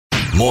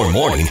more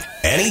morning,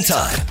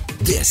 anytime.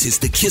 This is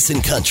the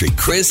Kissin' Country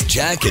Chris,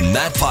 Jack, and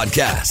Matt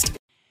podcast.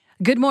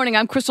 Good morning.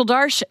 I'm Crystal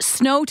Darsh.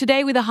 Snow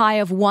today with a high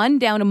of 1,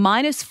 down to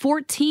minus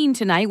 14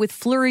 tonight with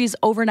flurries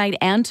overnight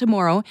and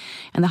tomorrow.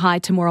 And the high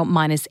tomorrow,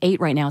 minus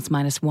 8. Right now, it's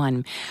minus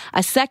 1.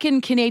 A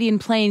second Canadian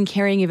plane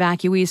carrying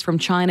evacuees from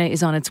China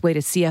is on its way to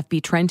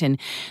CFB Trenton.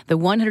 The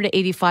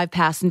 185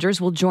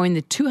 passengers will join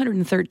the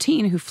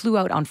 213 who flew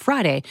out on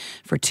Friday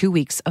for 2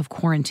 weeks of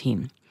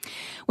quarantine.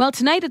 Well,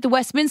 tonight at the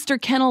Westminster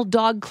Kennel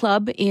Dog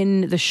Club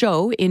in the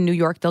show in New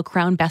York, they'll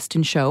crown Best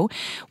in Show.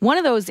 One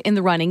of those in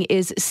the running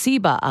is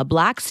Siba, a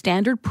black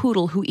standard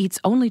poodle who eats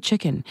only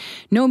chicken.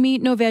 No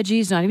meat, no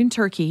veggies, not even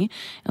turkey.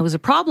 It was a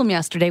problem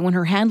yesterday when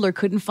her handler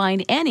couldn't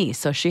find any,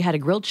 so she had a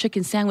grilled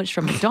chicken sandwich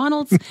from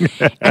McDonald's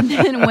and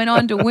then went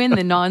on to win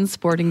the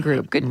non-sporting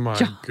group. Good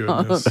job.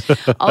 Goodness.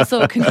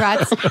 Also,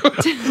 congrats. What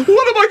am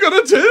I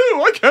going to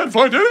do? I can't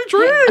find any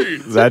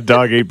trees. That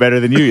dog ate better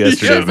than you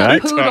yesterday, She's a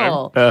Matt.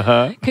 poodle.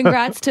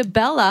 Congrats to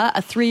Bella,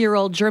 a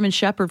 3-year-old German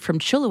Shepherd from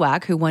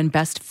Chilliwack who won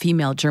Best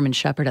Female German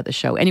Shepherd at the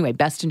show. Anyway,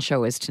 Best in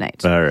Show is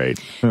tonight. All right.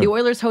 The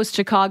Oilers host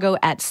Chicago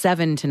at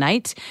 7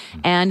 tonight.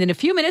 And in a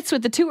few minutes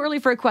with the Too Early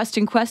for a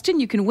Question,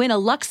 you can win a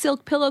Lux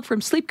Silk pillow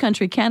from Sleep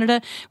Country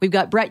Canada. We've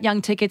got Brett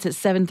Young tickets at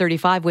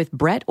 7:35 with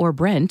Brett or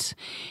Brent.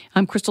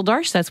 I'm Crystal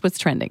Darsh. That's what's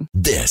trending.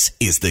 This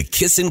is the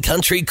Kissin'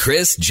 Country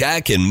Chris,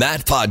 Jack, and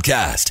Matt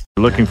podcast.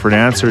 We're looking for an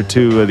answer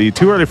to the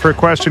Too Early for a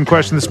Question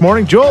this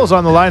morning. Joel's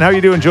on the line. How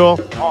you doing, Joel?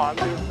 Oh, I'm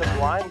doing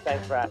sublime.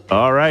 Thanks for asking.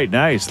 All right,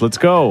 nice. Let's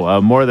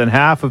go. More than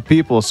half of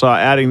people saw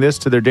adding this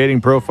to their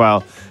dating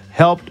profile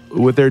helped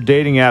with their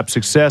dating app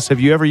success.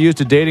 Have you ever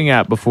used a dating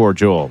app before,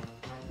 Joel?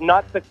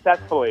 Not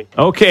successfully.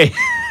 Okay.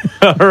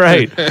 All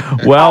right.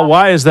 Well,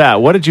 why is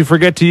that? What did you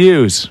forget to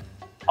use?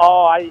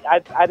 Oh, I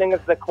think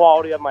it's the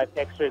quality of my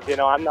pictures. You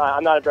know, I'm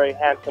not a very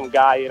handsome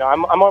guy. You know,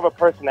 I'm more of a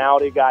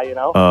personality guy. You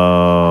know.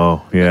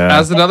 Oh, yeah.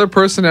 As another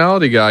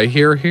personality guy,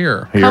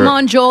 here. Come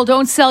on, Joel.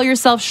 Don't sell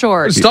yourself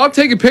short. Stop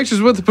taking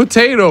pictures with the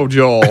potato,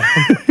 Joel.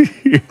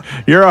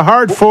 You're a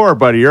hard 4,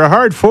 buddy. You're a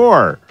hard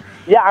 4.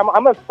 Yeah,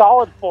 I'm a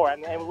solid 4,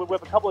 and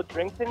with a couple of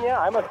drinks in you,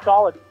 I'm a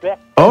solid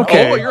 6.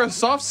 Okay. Oh, you're a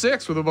soft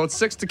 6 with about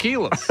 6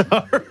 tequilas.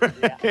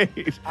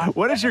 Right.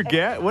 What is your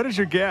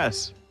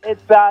guess?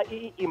 It's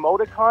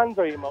emoticons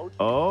or emojis.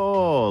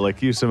 Oh,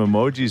 like use some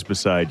emojis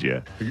beside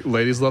you.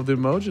 Ladies love the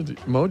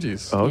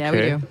emojis. Okay. Yeah, we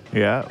do.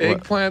 Yeah.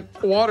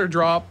 Eggplant, water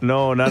drop.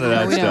 No, none of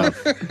that we don't.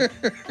 stuff.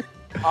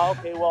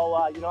 Okay,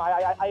 well, you know,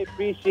 I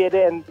appreciate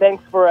it, and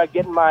thanks for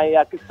getting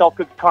my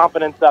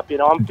self-confidence up. You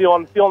know, I'm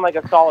feeling like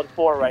a solid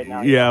 4 right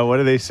now. Yeah, what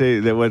do they say?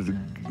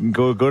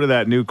 Go to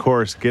that new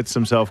course, get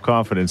some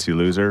self-confidence, you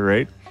loser,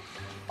 right?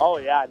 Oh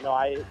yeah, no,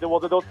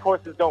 those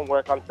courses don't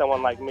work on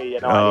someone like me. You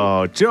know.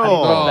 Oh,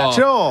 Joel,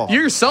 Joel.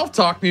 Your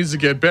self-talk needs to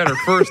get better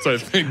first, I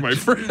think, my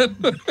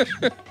friend.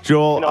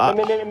 Joel. You know,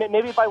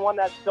 maybe if I won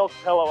that silk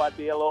pillow, I'd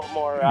be a little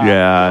more.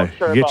 Sure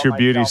get about your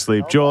beauty myself, sleep.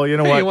 you know? Joel, you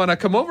know Hey, what? you want to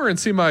come over and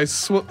see my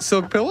silk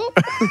pillow?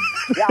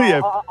 Yeah,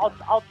 Yeah.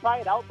 I'll try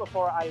it out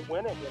before I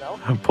win it. You know.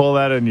 Pull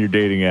that in your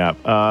dating app.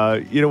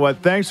 You know what?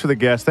 Thanks for the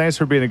guest. Thanks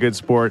for being a good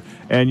sport.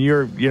 And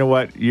you know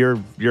what?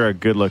 You're a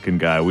good-looking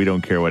guy. We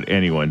don't care what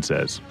anyone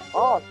says.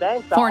 Oh,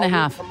 thanks.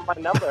 4.5. My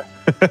number.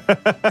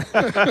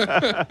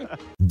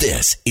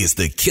 This is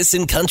the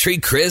Kissin' Country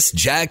Chris,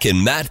 Jack,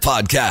 and Matt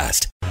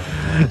podcast.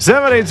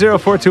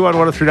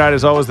 780-421-1039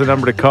 is always the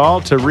number to call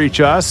to reach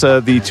us.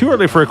 The Too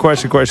Early for a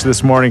Question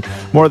this morning.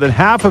 More than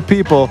half of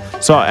people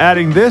saw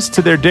adding this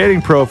to their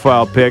dating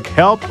profile pic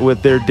helped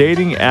with their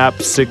dating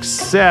app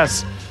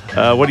success.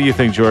 What do you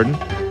think, Jordan?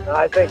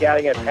 I think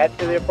adding a pet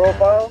to your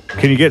profile.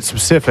 Can you get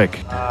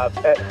specific?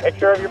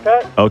 Picture of your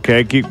pet.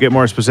 Okay, get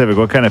more specific.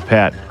 What kind of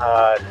pet?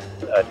 A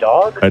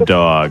dog. A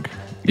dog.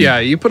 Yeah,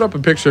 you put up a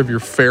picture of your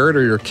ferret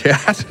or your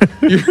cat,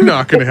 you're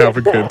not going to have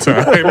a good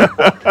time.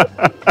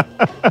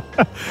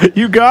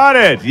 You got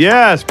it.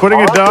 Yes,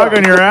 putting a dog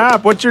on your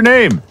app. What's your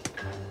name?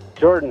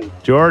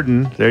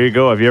 Jordan. There you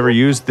go. Have you ever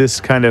used this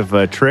kind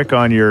of trick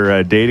on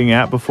your dating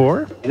app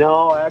before?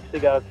 No, I actually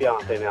got a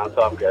fiance now,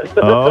 so I'm good.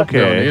 Oh, You don't need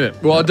okay.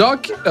 it. Well, a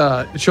dog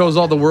shows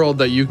all the world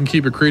that you can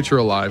keep a creature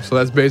alive, so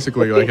that's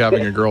basically like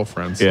having a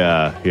girlfriend. So.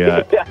 Yeah.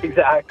 Yeah,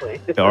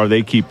 exactly. Or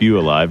they keep you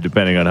alive,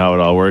 depending on how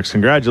it all works.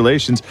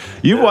 Congratulations.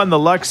 You won the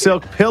Lux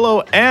Silk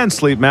pillow and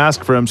sleep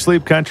mask from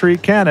Sleep Country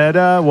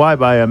Canada. Why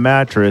buy a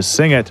mattress?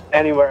 Sing it.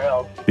 Anywhere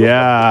else.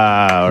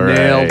 Yeah. All right.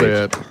 Nailed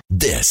it.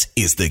 This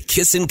is the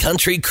Kissin'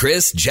 Country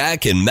Chris,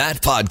 Jack, and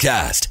Matt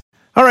podcast.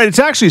 All right. It's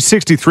actually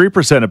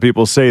 63% of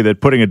people say that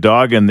putting a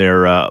dog in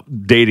their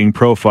dating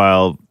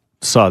profile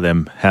saw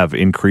them have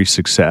increased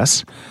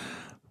success.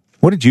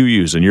 What did you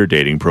use in your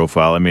dating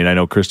profile? I mean, I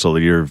know, Crystal,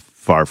 you're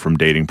far from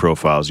dating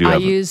profiles. I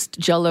used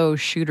Jell-O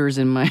shooters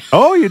in my...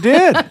 Oh, you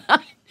did?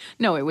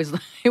 No, it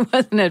wasn't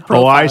a profile.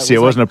 Oh, I see.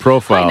 It wasn't a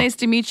profile. Hi, nice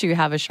to meet you.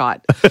 Have a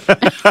shot.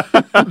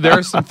 There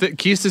are some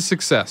keys to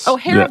success. Oh,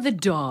 hair of the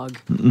dog.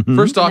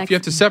 First off, you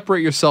have to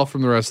separate yourself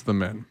from the rest of the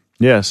men.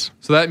 Yes.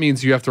 So that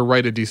means you have to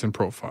write a decent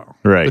profile.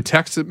 Right. The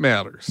text, it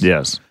matters.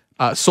 Yes.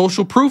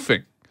 Social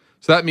proofing.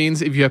 So that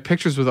means if you have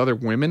pictures with other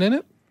women in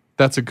it,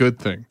 that's a good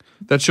thing.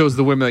 That shows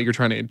the women that you're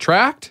trying to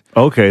attract.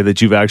 Okay,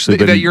 that you've actually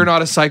been... That you're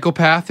not a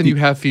psychopath and you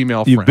have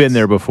female friends. You've been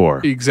there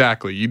before.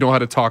 Exactly. You know how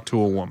to talk to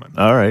a woman.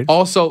 All right.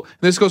 Also,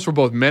 this goes for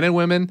both men and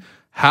women.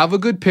 Have a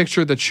good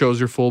picture that shows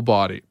your full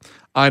body.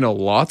 I know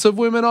lots of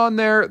women on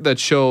there that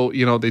show,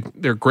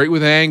 they're great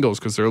with angles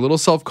because they're a little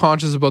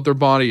self-conscious about their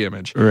body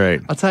image.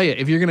 Right. I'll tell you,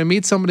 if you're going to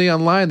meet somebody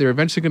online, they're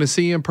eventually going to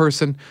see you in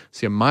person.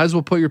 So you might as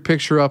well put your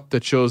picture up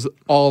that shows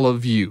all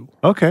of you.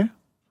 Okay.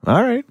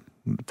 All right.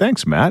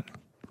 Thanks, Matt.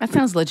 That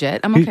sounds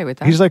legit. I'm okay with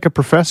that. He's like a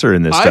professor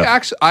in this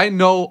stuff. I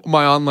know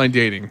my online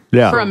dating.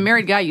 Yeah. For a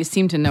married guy, you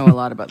seem to know a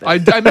lot about that.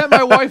 I met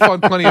my wife on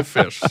Plenty of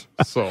Fish.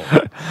 So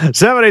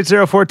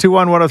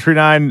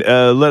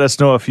 780-421-1039. Let us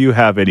know if you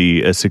have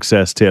any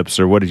success tips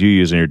or what did you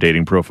use in your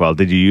dating profile?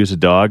 Did you use a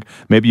dog?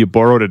 Maybe you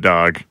borrowed a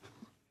dog.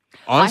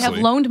 Honestly. I have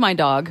loaned my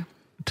dog.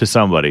 To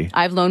somebody.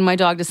 I've loaned my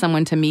dog to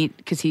someone to meet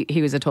because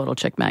he was a total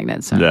chick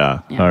magnet. So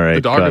Yeah. All right.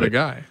 The dog or the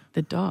guy?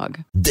 The dog.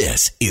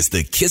 This is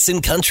the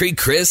Kissin' Country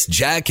Chris,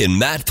 Jack, and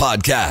Matt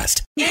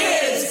podcast.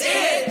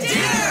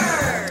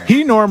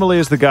 He normally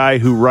is the guy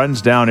who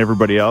runs down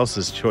everybody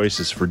else's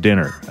choices for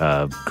dinner,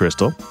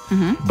 Crystal.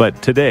 Mm-hmm.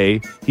 But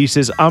today, he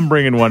says, I'm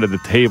bringing one to the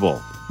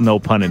table. No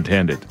pun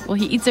intended. Well,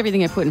 he eats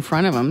everything I put in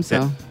front of him,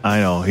 so. I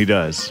know, he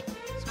does.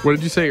 What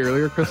did you say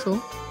earlier, Crystal?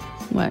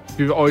 What? If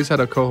you've always had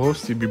a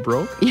co-host, you'd be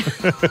broke?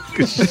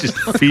 Because she's just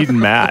feeding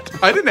Matt.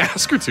 I didn't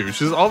ask her to.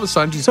 She's all of a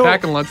sudden, she's So,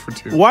 packing lunch for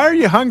two. Why are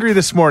you hungry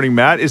this morning,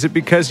 Matt? Is it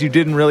because you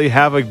didn't really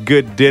have a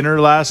good dinner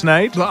last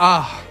night?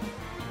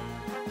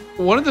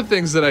 One of the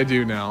things that I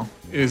do now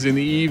is in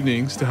the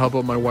evenings to help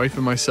out my wife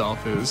and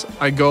myself is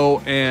I go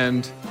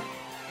and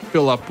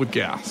fill up with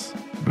gas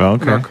in our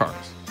Okay. cars.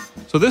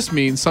 So this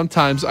means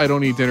sometimes I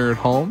don't eat dinner at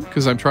home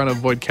because I'm trying to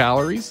avoid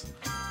calories.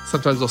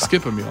 Sometimes I'll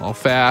skip a meal. I'll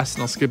fast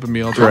and I'll skip a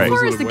meal. How Right.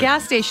 far is the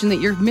gas station that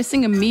you're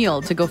missing a meal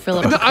to go fill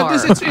up the car?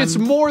 It's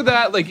more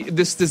that like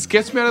this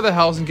gets me out of the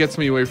house and gets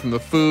me away from the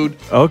food.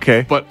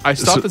 Okay. But I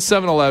stopped at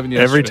 7-Eleven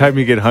yesterday. Every time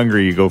you get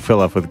hungry, you go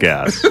fill up with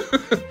gas. Let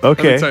me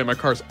Okay. tell you, my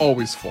car's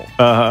always full.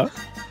 Uh-huh.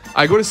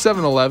 I go to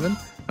 7-Eleven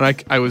and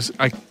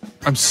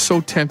I'm so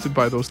tempted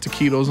by those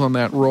taquitos on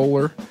that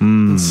roller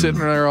and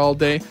sitting there all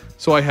day.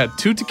 So I had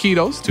 2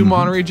 taquitos, 2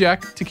 Monterey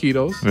Jack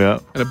taquitos, Yeah.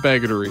 and a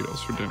bag of Doritos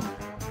for dinner.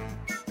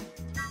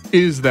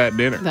 Is that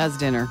dinner? That's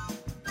dinner.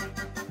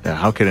 Yeah,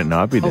 how can it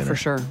not be dinner? Oh, for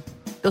sure.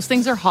 Those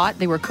things are hot.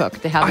 They were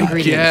cooked. They have I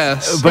ingredients.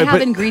 guess. They But-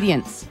 have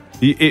ingredients.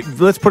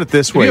 Let's put it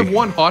this If way. you have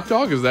one hot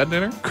dog, is that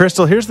dinner?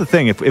 Crystal, here's the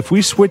thing. If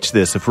we switch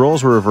this, if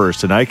roles were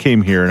reversed and I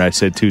came here and I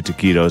said 2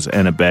 taquitos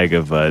and a bag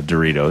of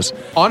Doritos.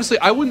 Honestly,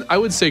 I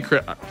would say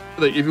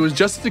like, if it was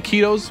just the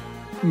taquitos,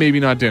 maybe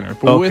not dinner.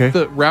 But Okay. with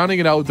the rounding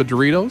it out with the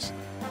Doritos,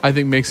 I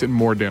think makes it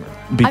more dinner.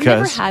 I've never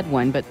Because had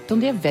one, but don't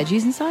they have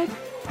veggies inside?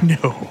 No.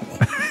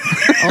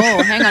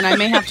 Oh, hang on. I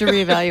may have to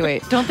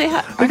reevaluate. Don't they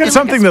have? they got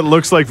something that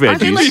looks like Aren't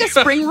they veggies. like a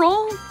spring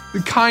roll?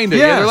 Kind of.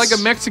 Yeah, they're Yes. like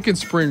a Mexican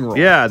spring roll.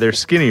 Yeah, they're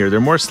skinnier. They're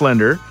more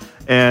slender.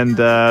 And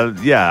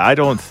I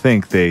don't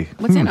think they...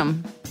 What's in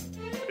them?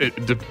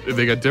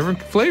 They got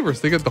different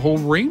flavors. They got the whole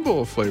rainbow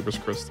of flavors,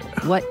 Crystal.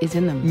 What is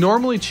in them?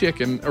 Normally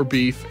chicken or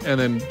beef and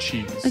then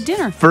cheese. A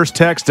dinner. First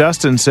text,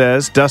 Dustin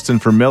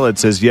from Millet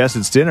says, yes,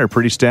 it's dinner.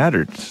 Pretty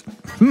standard.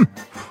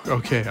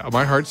 Okay,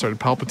 my heart started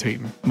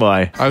palpitating.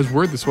 Why? I was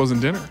worried this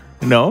wasn't dinner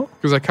No?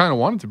 because I kind of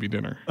want it to be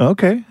dinner.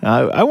 Okay.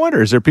 I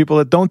wonder, is there people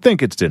that don't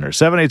think it's dinner?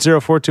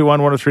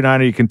 780-421-1039,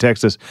 or you can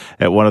text us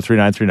at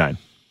 103939.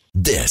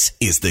 This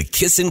is the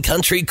Kissin'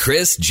 Country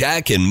Chris,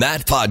 Jack, and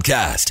Matt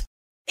podcast.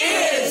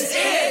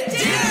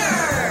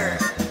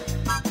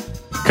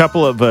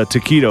 Couple of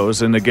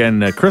taquitos, and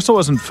again, Crystal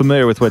wasn't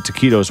familiar with what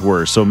taquitos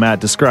were, so Matt,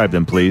 describe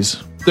them,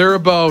 please. They're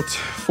about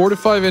 4 to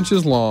 5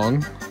 inches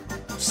long,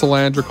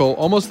 cylindrical,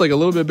 almost like a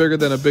little bit bigger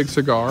than a big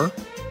cigar,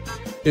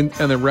 and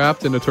they're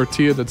wrapped in a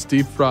tortilla that's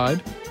deep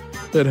fried,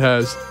 that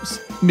has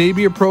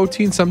maybe a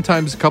protein,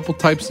 sometimes a couple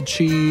types of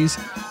cheese,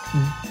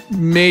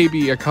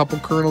 maybe a couple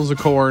kernels of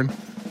corn,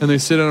 and they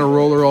sit on a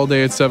roller all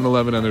day at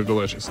 7-Eleven, and they're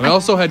delicious. And I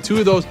also had 2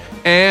 of those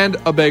and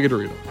a bag of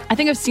Doritos. I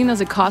think I've seen those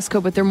at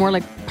Costco, but they're more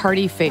like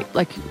party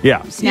like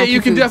Yeah. Yeah, you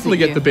snacky can foods definitely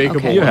that get the bakeable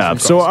Okay. You ones. have.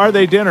 from So Costco. are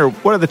they dinner?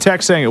 What are the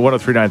texts saying at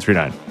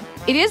 103939?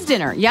 It is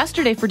dinner.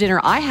 Yesterday for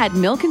dinner, I had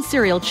milk and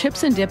cereal,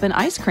 chips and dip, and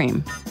ice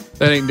cream.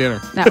 That ain't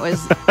dinner. That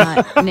was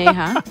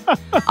Neha.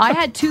 I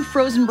had 2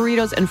 frozen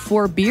burritos and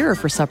 4 beer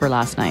for supper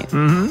last night.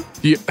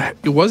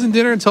 It wasn't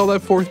dinner until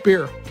that 4th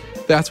beer.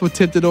 That's what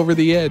tipped it over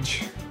the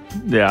edge.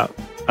 Yeah.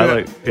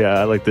 I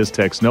like this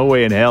text. No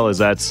way in hell is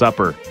that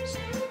supper.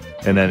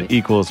 And then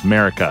equals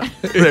America.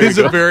 It is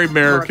a very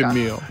American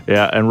meal.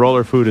 Yeah, and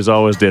roller food is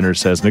always dinner,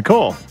 says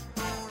Nicole.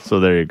 So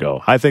there you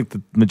go. I think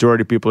the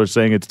majority of people are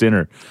saying it's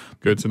dinner.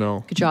 Good to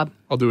know. Good job.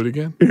 I'll do it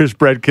again. Here's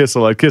Brett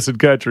Kissel at Kissin'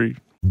 Country.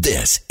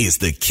 This is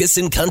the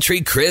Kissin'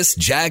 Country Chris,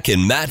 Jack,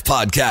 and Matt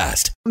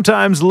podcast.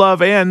 Sometimes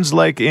love ends,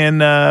 like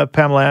in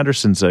Pamela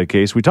Anderson's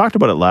case. We talked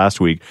about it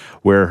last week,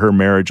 where her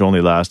marriage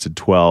only lasted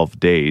 12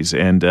 days.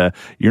 And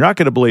you're not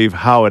going to believe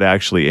how it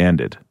actually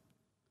ended.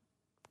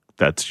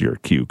 that's your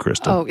cue,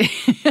 Crystal.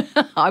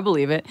 Oh, I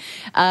believe it.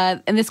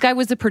 And this guy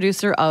was the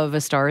producer of A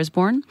Star Is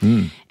Born,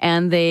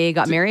 and they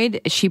got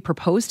married. She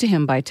proposed to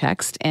him by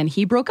text, and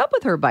he broke up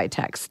with her by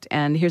text.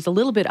 And here's a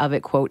little bit of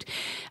it, quote,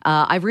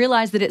 I've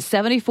realized that at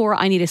 74,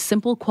 I need a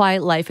simple,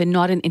 quiet life and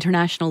not an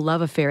international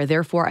love affair.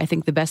 Therefore, I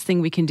think the best thing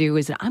we can do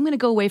is that I'm going to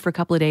go away for a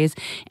couple of days,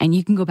 and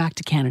you can go back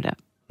to Canada.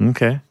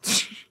 Okay.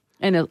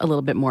 And a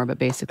little bit more, but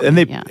basically, And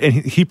yeah. and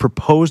he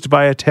proposed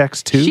via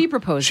text too? She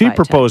proposed She via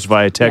proposed text.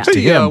 via text Yeah.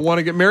 to Hey, him. want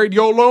to get married,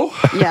 YOLO?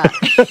 Yeah.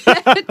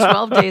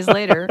 12 days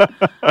later.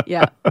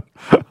 Yeah.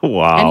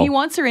 Wow. And he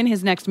wants her in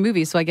his next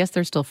movie, so I guess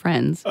they're still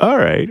friends. All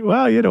right.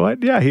 Well, you know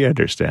what? Yeah, he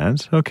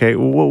understands. Okay.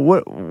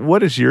 Well,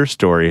 what is your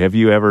story? Have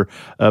you ever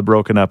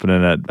broken up in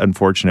an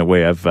unfortunate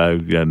way? I've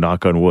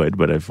knock on wood,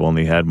 but I've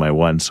only had my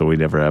one, so we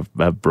never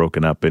have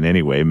broken up in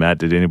any way. Matt,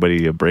 did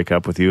anybody break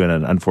up with you in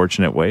an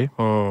unfortunate way?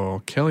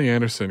 Oh, Kelly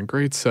Anderson,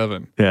 grade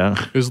 7. Yeah.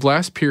 It was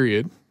last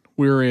period.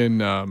 We were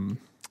in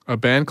a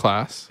band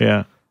class.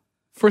 Yeah.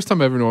 First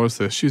time I ever noticed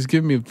this. She was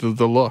giving me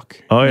the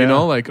look. Oh, yeah. You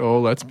know, like, oh,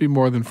 let's be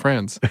more than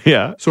friends.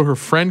 Yeah. So her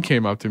friend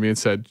came up to me and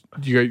said,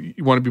 you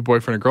want to be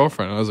boyfriend and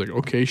girlfriend? And I was like,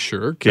 okay,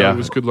 sure. Kelly Yeah.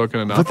 was good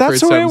looking enough. But that's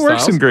grade the way it 7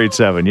 works styles. in grade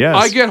 7. Yes.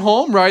 I get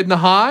home, riding the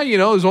high. You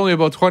know, there's only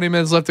about 20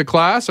 minutes left of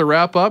class. I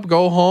wrap up,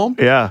 go home.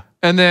 Yeah.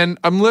 And then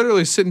I'm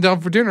literally sitting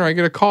down for dinner. I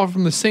get a call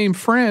from the same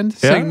friend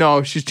saying,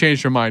 no, she's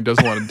changed her mind,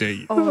 doesn't want to date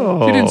you.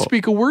 Oh. She didn't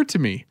speak a word to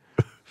me.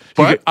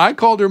 But I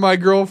called her my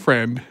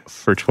girlfriend.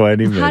 For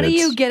 20 minutes. How do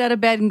you get out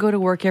of bed and go to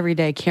work every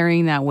day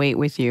carrying that weight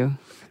with you?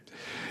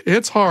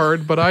 It's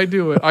hard, but I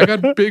do it. I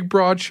got big,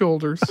 broad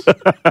shoulders.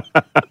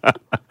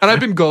 And I've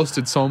been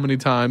ghosted so many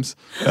times.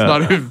 It's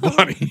not even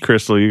funny.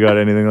 Crystal, you got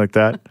anything like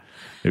that?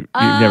 You've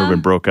never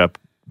been broke up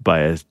by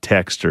a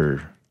text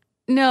or...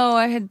 No,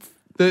 I had...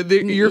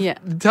 Yeah.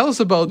 Tell us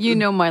about... You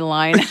know my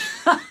line.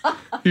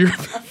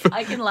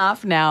 I can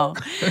laugh now.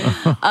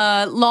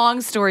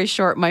 Long story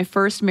short, my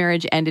first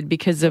marriage ended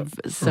because of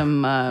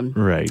some,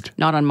 Right.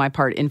 not on my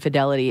part,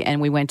 infidelity.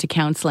 And we went to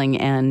counseling,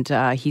 and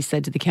he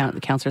said to the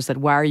counselor said,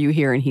 why are you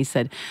here? And he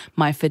said,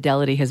 my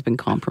fidelity has been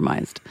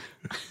compromised.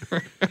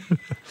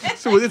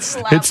 So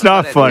It's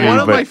not funny, one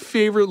of but my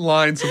favorite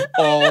lines of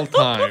all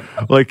time.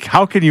 like,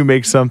 how can you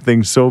make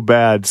something so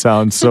bad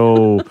sound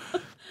so...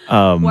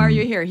 Why are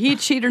you here? He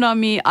cheated on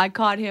me. I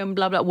caught him,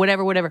 blah, blah,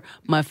 whatever.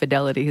 My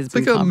fidelity has It's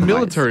been like a compromised.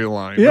 military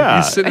line. Yeah.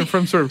 Like he's sitting in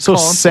front of some sort of so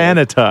console.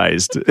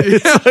 sanitized.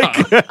 It's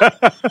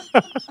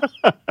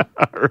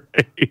all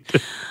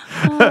right.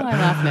 Oh, I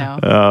laugh now.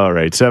 All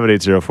right.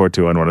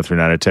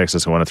 780-421-1039 or text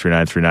us at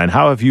 103939.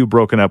 How have you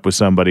broken up with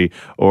somebody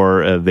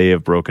or they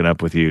have broken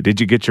up with you? Did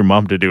you get your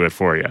mom to do it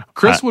for you?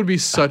 Chris would be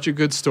such a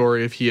good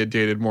story if he had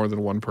dated more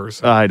than one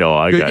person. I know.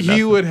 I got He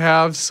nothing. would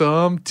have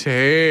some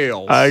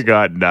tales. I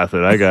got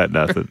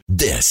nothing.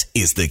 This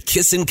is the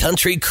Kissin'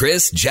 Country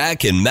Chris,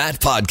 Jack, and Matt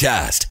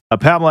podcast.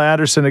 Pamela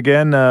Anderson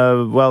again.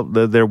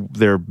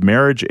 Their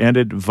marriage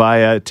ended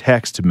via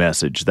text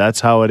message.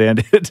 That's how it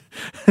ended.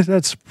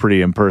 That's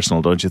pretty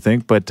impersonal, don't you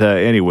think? But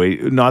anyway,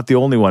 not the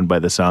only one by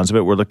the sounds of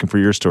it. We're looking for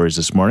your stories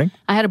this morning.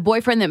 I had a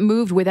boyfriend that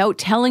moved without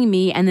telling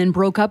me and then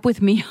broke up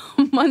with me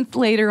a month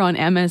later on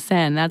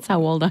MSN. That's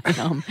how old I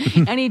am.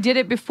 And he did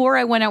it before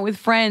I went out with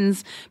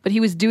friends, but he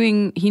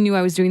knew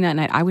I was doing that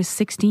night. I was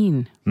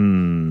 16. Oh,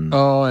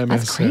 MSN.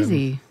 That's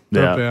crazy.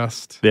 The Yeah.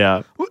 best.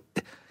 Yeah.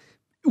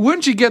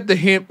 Wouldn't you get the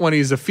hint when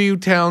he's a few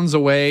towns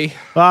away?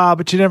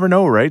 But you never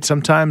know, right?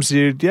 Sometimes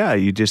you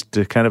just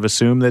kind of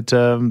assume that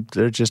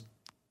they're just,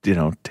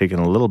 taking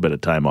a little bit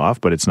of time off,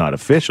 but it's not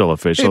official.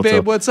 Hey,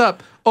 babe, what's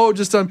up? Oh,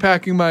 just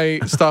unpacking my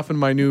stuff in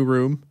my new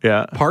room.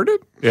 Yeah. Pardon?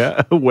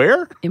 Yeah.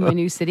 Where? In my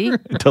new city.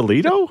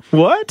 Toledo?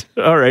 What?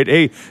 All right.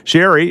 Hey,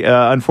 Sherry,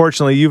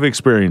 unfortunately, you've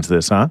experienced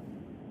this, huh?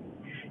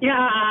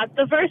 Yeah,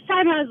 the first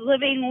time I was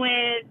living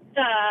with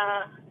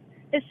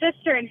his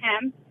sister and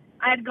him,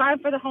 I had gone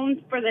for the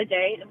home for the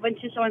day, went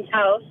to someone's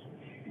house,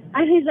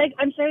 and he's like,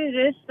 I'm sorry to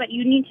do this, but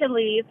you need to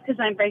leave because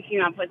I'm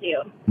breaking up with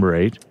you.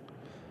 Right.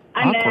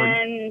 And Awkward.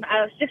 then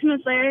 6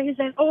 months later, he's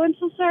like, oh, I'm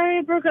so sorry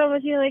I broke up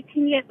with you. Like,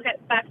 can you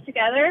get back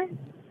together?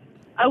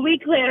 A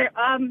week later,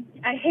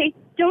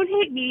 don't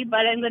hate me,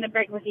 but I'm going to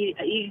break with you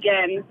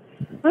again.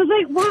 I was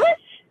like, what?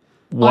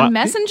 On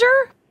Messenger?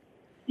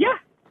 Yeah,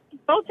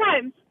 both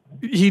times.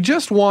 He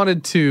just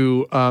wanted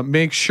to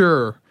make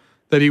sure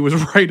that he was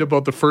right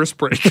about the first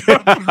break.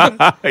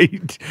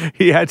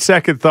 He had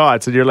second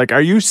thoughts, and you're like,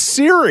 are you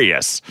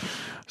serious?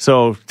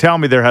 So tell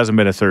me there hasn't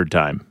been a third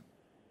time.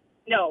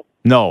 No.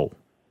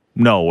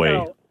 No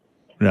way.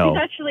 No.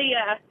 He's actually,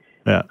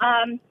 Yeah.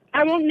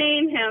 I won't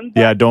name him.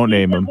 Yeah, don't he's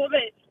name a him.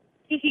 woman.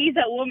 He's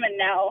a woman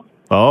now.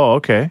 Oh,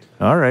 okay.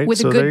 All right. With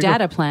So a there good you go.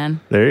 data plan.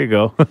 There you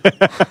go.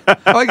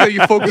 I like that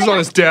you focus on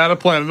his data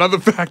plan, not the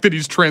fact that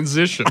he's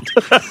transitioned.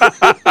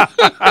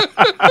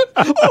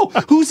 Oh,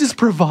 who's his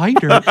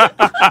provider?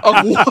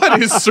 Of what?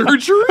 His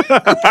surgery?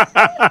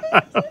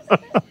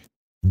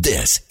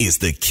 This is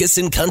the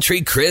Kissin'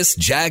 Country Chris,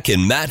 Jack,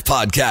 and Matt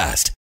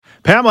podcast.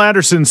 Pamela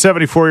Anderson's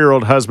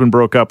 74-year-old husband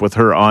broke up with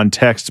her on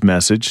text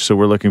message. So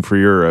we're looking for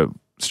your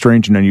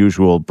strange and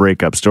unusual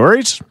breakup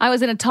stories. I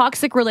was in a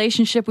toxic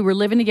relationship. We were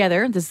living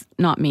together. This is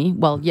not me.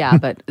 Well, yeah,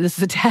 but this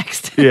is a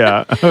text.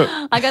 Yeah.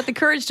 I got the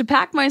courage to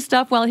pack my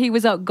stuff while he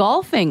was out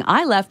golfing.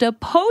 I left a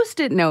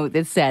Post-it note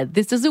that said,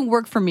 "This doesn't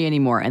work for me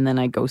anymore," and then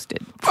I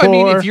ghosted. I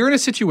mean, if you're in a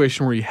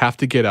situation where you have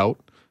to get out,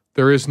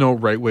 there is no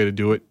right way to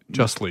do it.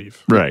 Just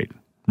leave.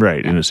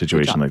 Right, in a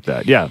situation like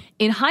that. Yeah.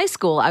 In high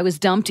school, I was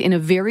dumped in a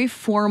very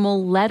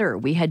formal letter.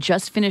 We had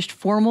just finished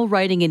formal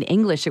writing in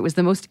English. It was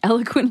the most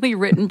eloquently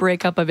written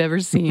breakup I've ever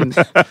seen.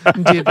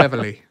 Dear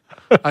Beverly,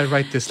 I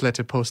write this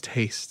letter post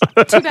haste.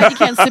 Too bad you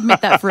can't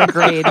submit that for a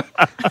grade.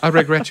 I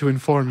regret to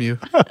inform you.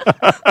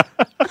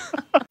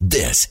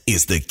 This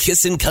is the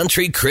Kissin'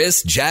 Country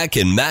Chris, Jack,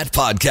 and Matt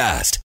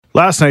podcast.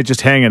 Last night,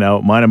 just hanging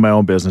out, minding my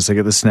own business, I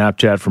get the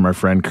Snapchat from our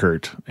friend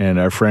Kurt. And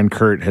our friend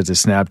Kurt has a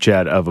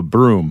Snapchat of a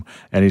broom.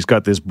 And he's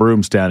got this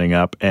broom standing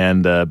up.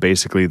 And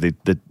basically, the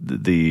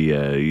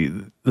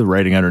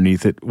writing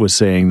underneath it was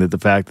saying that the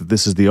fact that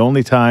this is the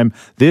only time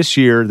this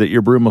year that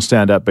your broom will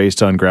stand up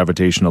based on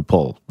gravitational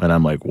pull. And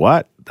I'm like,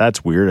 what?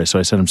 That's weird. So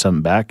I sent him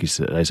something back.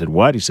 I said,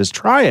 what? He says,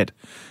 try it.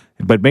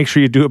 But make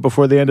sure you do it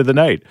before the end of the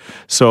night.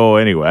 So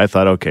anyway, I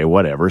thought, okay,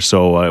 whatever.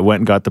 So I went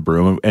and got the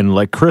broom. And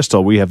like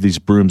Crystal, we have these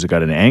brooms that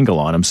got an angle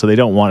on them, so they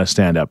don't want to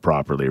stand up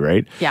properly,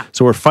 right? Yeah.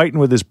 So we're fighting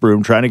with this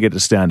broom, trying to get it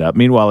to stand up.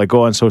 Meanwhile, I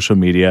go on social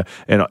media,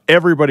 and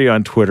everybody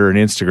on Twitter and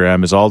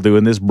Instagram is all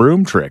doing this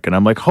broom trick. And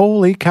I'm like,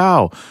 holy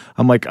cow.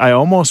 I'm like, I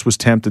almost was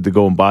tempted to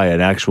go and buy an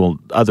actual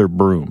other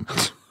broom.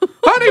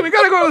 Honey, we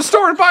got to go to the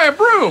store and buy a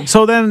broom.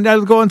 So then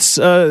I'll go on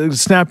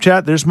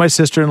Snapchat. There's my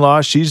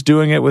sister-in-law. She's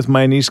doing it with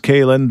my niece,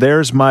 Kaylin.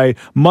 There's my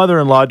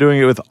mother-in-law doing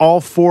it with all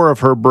 4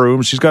 of her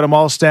brooms. She's got them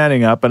all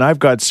standing up, and I've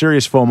got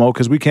serious FOMO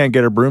because we can't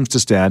get our brooms to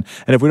stand.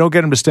 And if we don't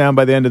get them to stand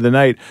by the end of the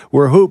night,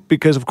 we're hooped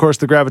because, of course,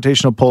 the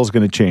gravitational pull is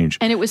going to change.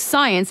 And it was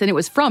science, and it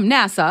was from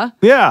NASA.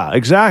 Yeah,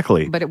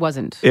 exactly. But it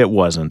wasn't. It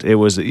wasn't. It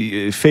was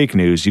fake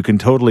news. You can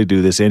totally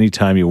do this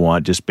anytime you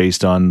want just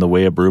based on the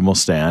way a broom will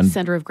stand.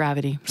 Center of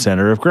gravity.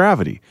 Center of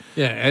gravity.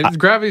 Yeah, and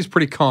gravity's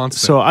pretty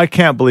constant. So I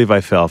can't believe I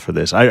fell for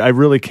this. I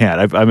really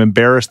can't. I'm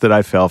embarrassed that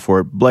I fell for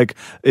it. Like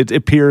it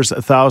appears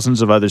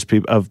thousands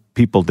of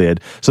people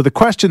did. So the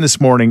question this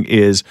morning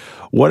is,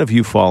 what have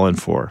you fallen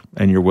for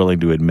and you're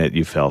willing to admit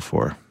you fell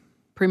for?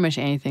 Pretty much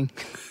anything.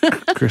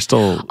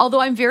 Crystal.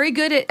 Although I'm very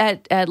good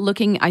at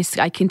looking,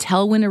 I can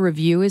tell when a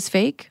review is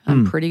fake.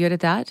 I'm pretty good at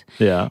that.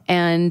 Yeah.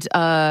 And,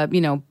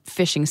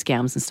 phishing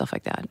scams and stuff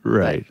like that.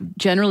 Right. But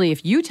generally,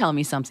 if you tell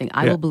me something,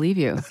 I will believe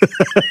you.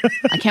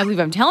 I can't believe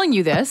I'm telling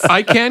you this.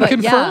 I can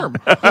confirm.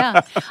 Yeah.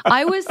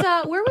 I was,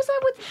 where was I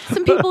with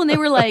some people? And they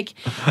were like,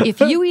 if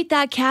you eat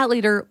that cat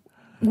litter,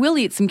 we'll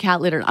eat some cat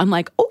litter. I'm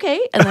like,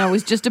 okay. And then I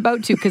was just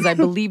about to because I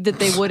believed that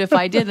they would if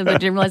I did. And I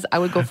didn't realize I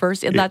would go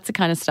first. And that's the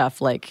kind of stuff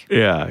like.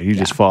 Yeah, you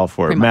just fall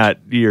for it. Matt,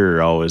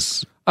 you're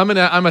always.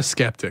 I'm a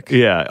skeptic.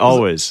 Yeah,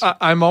 always.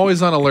 I'm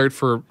always on alert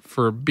for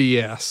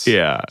BS.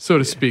 Yeah. So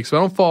to speak. So I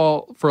don't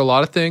fall for a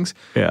lot of things.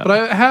 Yeah. But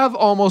I have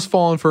almost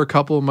fallen for a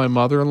couple of my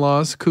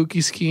mother-in-law's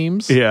kooky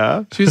schemes.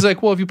 Yeah. She's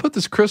like, well, if you put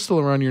this crystal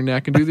around your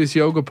neck and do this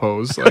yoga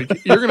pose,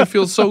 like you're going to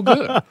feel so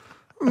good.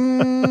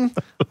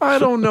 I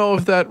don't know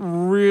if that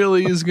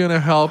really is going to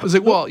help. It's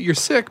like, well, you're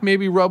sick.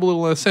 Maybe rub a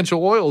little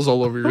essential oils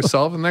all over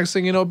yourself. And next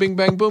thing you know, bing,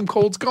 bang, boom,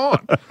 cold's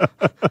gone.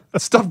 That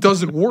stuff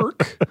doesn't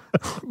work.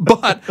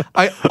 But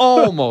I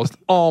almost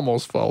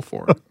fell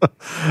for it.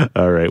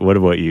 All right. What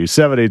about you?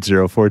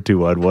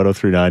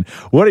 780-421-1039.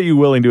 What are you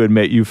willing to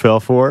admit you fell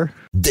for?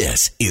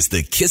 This is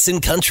the Kissin'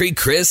 Country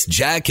Chris,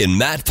 Jack, and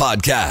Matt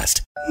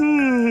podcast.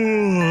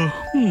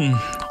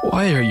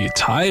 Why are you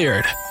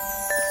tired?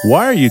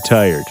 Why are you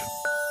tired?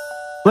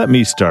 Let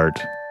me start.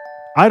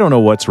 I don't know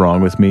what's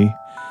wrong with me,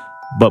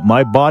 but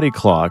my body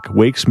clock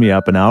wakes me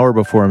up an hour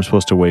before I'm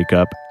supposed to wake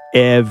up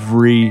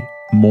every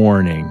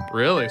morning.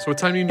 Really? So what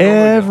time do you normally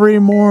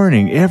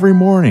Every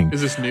morning.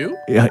 Is this new?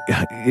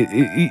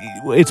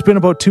 It's been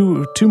about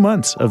two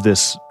months of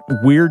this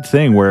weird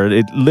thing where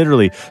it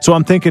literally... So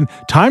I'm thinking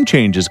time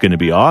change is going to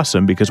be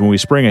awesome because when we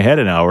spring ahead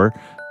an hour,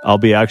 I'll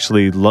be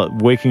actually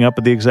waking up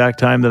at the exact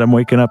time that I'm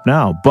waking up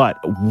now. But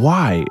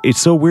why?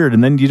 It's so weird.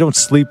 And then you don't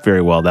sleep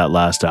very well that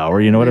last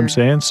hour. You know what I'm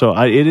saying? So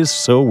it is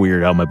so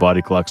weird how my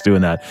body clock's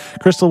doing that.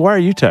 Crystal, why are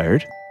you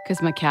tired? Because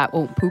my cat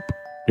won't poop.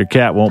 Your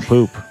cat won't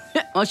poop.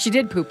 Well, she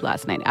did poop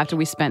last night after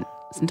we spent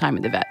some time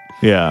at the vet.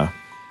 Yeah.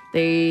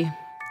 They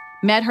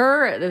met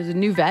her. There was a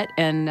new vet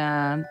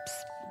and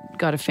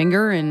got a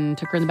finger and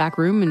took her in the back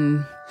room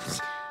and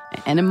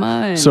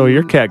enema. And So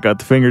your cat got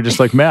the finger just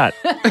like Matt.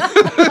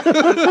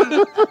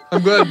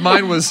 I'm glad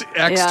mine was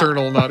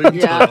external, not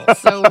internal. Yeah,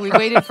 so we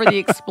waited for the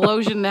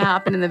explosion to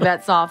happen in the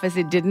vet's office.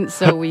 It didn't,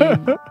 so we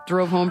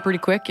drove home pretty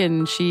quick,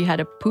 and she had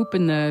a poop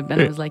in the...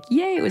 And I was like,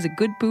 yay, it was a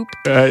good poop.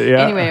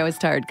 Yeah. Anyway, I was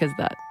tired because of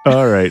that.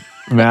 All right.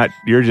 Matt,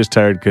 you're just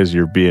tired because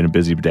you're being a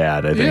busy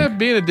dad, I think. Yeah,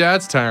 being a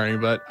dad's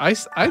tiring, but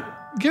I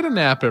get a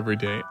nap every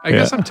day. I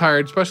guess I'm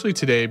tired, especially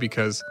today,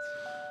 because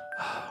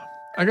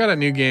I got a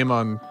new game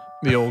on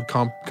the old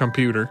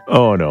computer.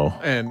 Oh, no.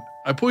 And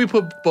we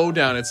put Bo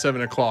down at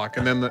 7 o'clock,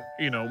 and then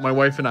my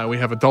wife and I, we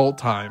have adult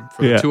time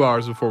for the 2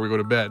 hours before we go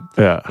to bed.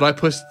 Yeah. But I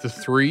pushed it to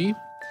 3,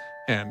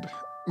 and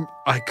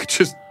I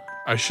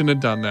shouldn't have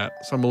done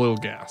that, so I'm a little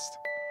gassed.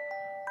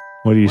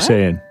 What are you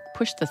saying?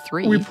 Push the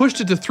 3. We pushed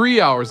it to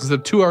 3 hours instead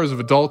of 2 hours of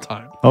adult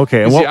time.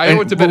 Okay. You see, I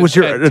went to bed what was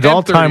at your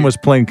adult 10:30. time? Was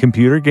playing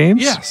computer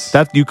games? Yes.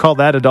 That you call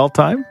that adult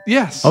time?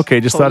 Yes. Okay,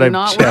 just Totally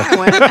thought I'd not check.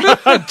 where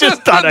it went.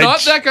 Just thought I'd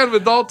Not that kind of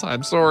adult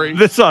time, sorry.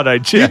 Just thought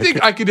I'd Do you check.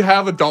 think I could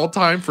have adult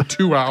time for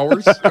 2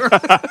 hours?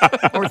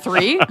 Or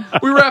 3.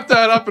 We wrapped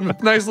that up in a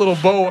nice little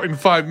bow in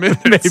 5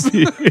 minutes.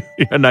 Maybe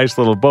a nice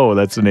little bow.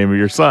 That's the name of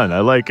your son. I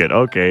like it.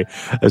 Okay.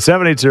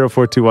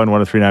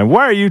 780-421-1039.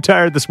 Why are you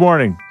tired this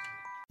morning?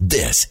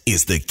 This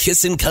is the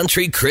Kissin'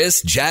 Country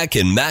Chris, Jack,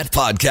 and Matt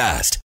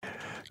podcast.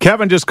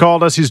 Kevin just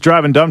called us. He's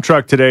driving dump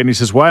truck today, and he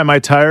says, why am I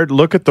tired?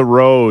 Look at the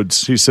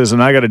roads. He says,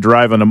 and I got to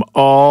drive on them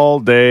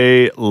all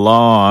day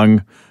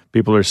long.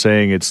 People are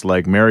saying it's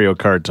like Mario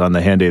Kart on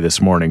the Henday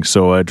this morning.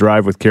 So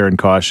drive with care and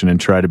caution and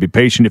try to be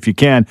patient if you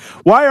can.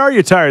 Why are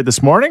you tired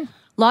this morning?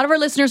 A lot of our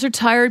listeners are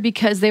tired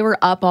because they were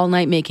up all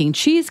night making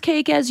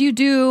cheesecake as you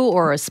do,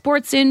 or a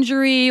sports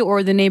injury,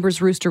 or the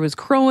neighbor's rooster was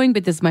crowing.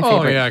 But this is my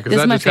favorite. Oh, yeah, because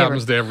that just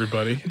happens to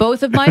everybody.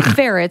 Both of my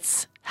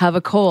ferrets have a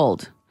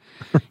cold.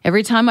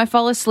 Every time I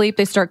fall asleep,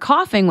 they start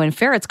coughing. When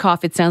ferrets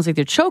cough, it sounds like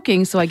they're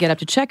choking, so I get up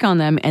to check on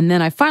them, and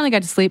then I finally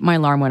got to sleep. My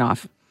alarm went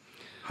off.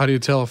 How do you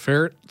tell a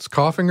ferret's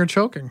coughing or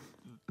choking?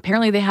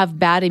 Apparently, they have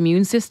bad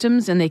immune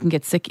systems, and they can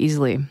get sick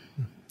easily.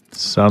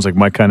 Sounds like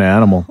my kind of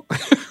animal.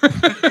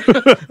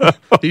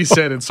 He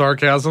said in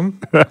sarcasm.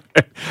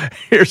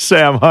 Here's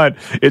Sam Hunt.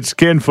 It's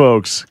Kin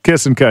Folks,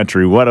 Kissin'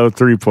 Country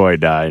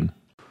 103.9.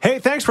 Hey,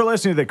 thanks for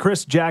listening to the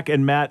Chris, Jack,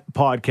 and Matt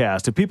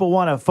podcast. If people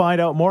want to find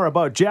out more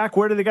about Jack,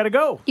 where do they got to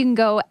go? You can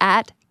go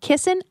at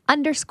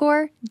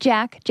Kissin_Jack,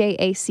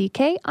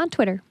 Jack, on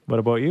Twitter. What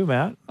about you,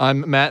 Matt?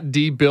 I'm Matt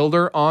D.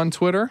 Builder on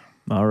Twitter.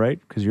 All right,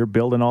 because you're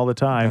building all the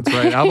time. That's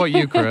right. How about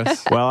you,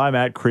 Chris? Well, I'm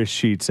at Chris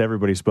Sheets.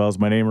 Everybody spells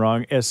my name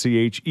wrong,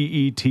 Scheetz.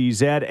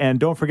 And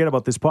don't forget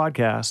about this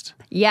podcast.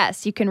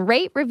 Yes, you can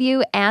rate,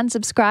 review, and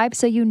subscribe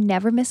so you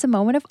never miss a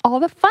moment of all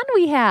the fun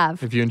we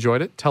have. If you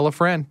enjoyed it, tell a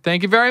friend.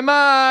 Thank you very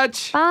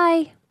much.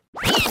 Bye.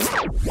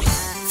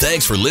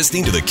 Thanks for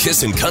listening to the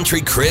Kissin'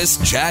 Country Chris,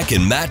 Jack,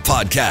 and Matt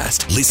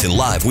podcast. Listen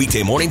live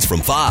weekday mornings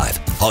from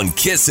 5 on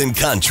Kissin'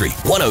 Country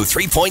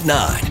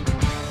 103.9.